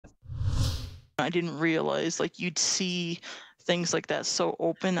I didn't realize like you'd see things like that so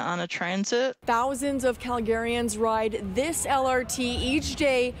open on a transit. Thousands of Calgarians ride this LRT each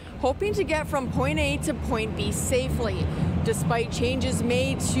day, hoping to get from point A to point B safely. Despite changes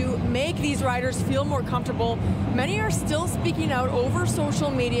made to make these riders feel more comfortable, many are still speaking out over social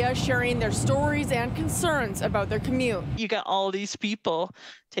media, sharing their stories and concerns about their commute. You got all these people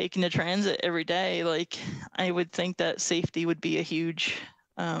taking the transit every day. Like, I would think that safety would be a huge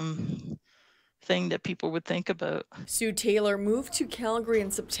thing that people would think about. Sue Taylor moved to Calgary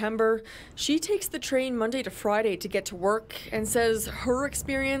in September. She takes the train Monday to Friday to get to work and says her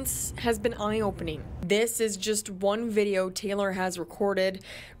experience has been eye-opening. This is just one video Taylor has recorded,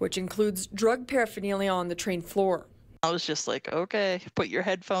 which includes drug paraphernalia on the train floor. I was just like, okay, put your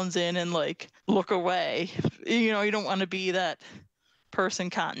headphones in and like look away. You know, you don't want to be that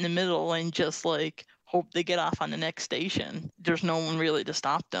person caught in the middle and just like hope they get off on the next station. There's no one really to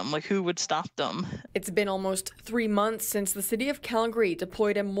stop them. Like, who would stop them? It's been almost 3 months since the city of Calgary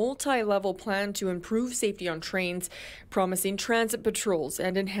deployed a multi-level plan to improve safety on trains, promising transit patrols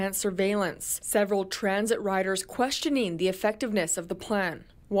and enhanced surveillance. Several transit riders questioning the effectiveness of the plan.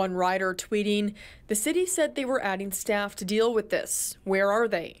 One rider tweeting, "The city said they were adding staff to deal with this. Where are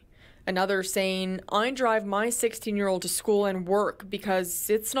they?" Another saying, "I drive my 16-year-old to school and work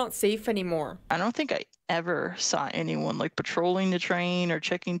because it's not safe anymore." I don't think I ever saw anyone like patrolling the train or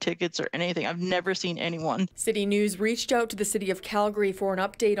checking tickets or anything. I've never seen anyone. City News reached out to the City of Calgary for an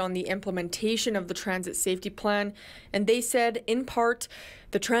update on the implementation of the transit safety plan, and they said, in part,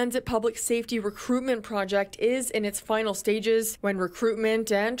 the Transit Public Safety Recruitment Project is in its final stages. When recruitment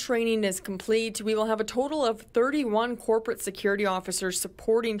and training is complete, we will have a total of 31 corporate security officers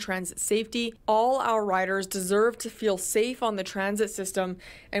supporting transit safety. All our riders deserve to feel safe on the transit system,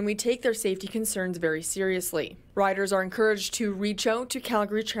 and we take their safety concerns very seriously. Riders are encouraged to reach out to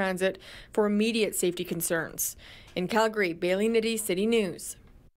Calgary Transit for immediate safety concerns. In Calgary, Bailey Nitty, City News.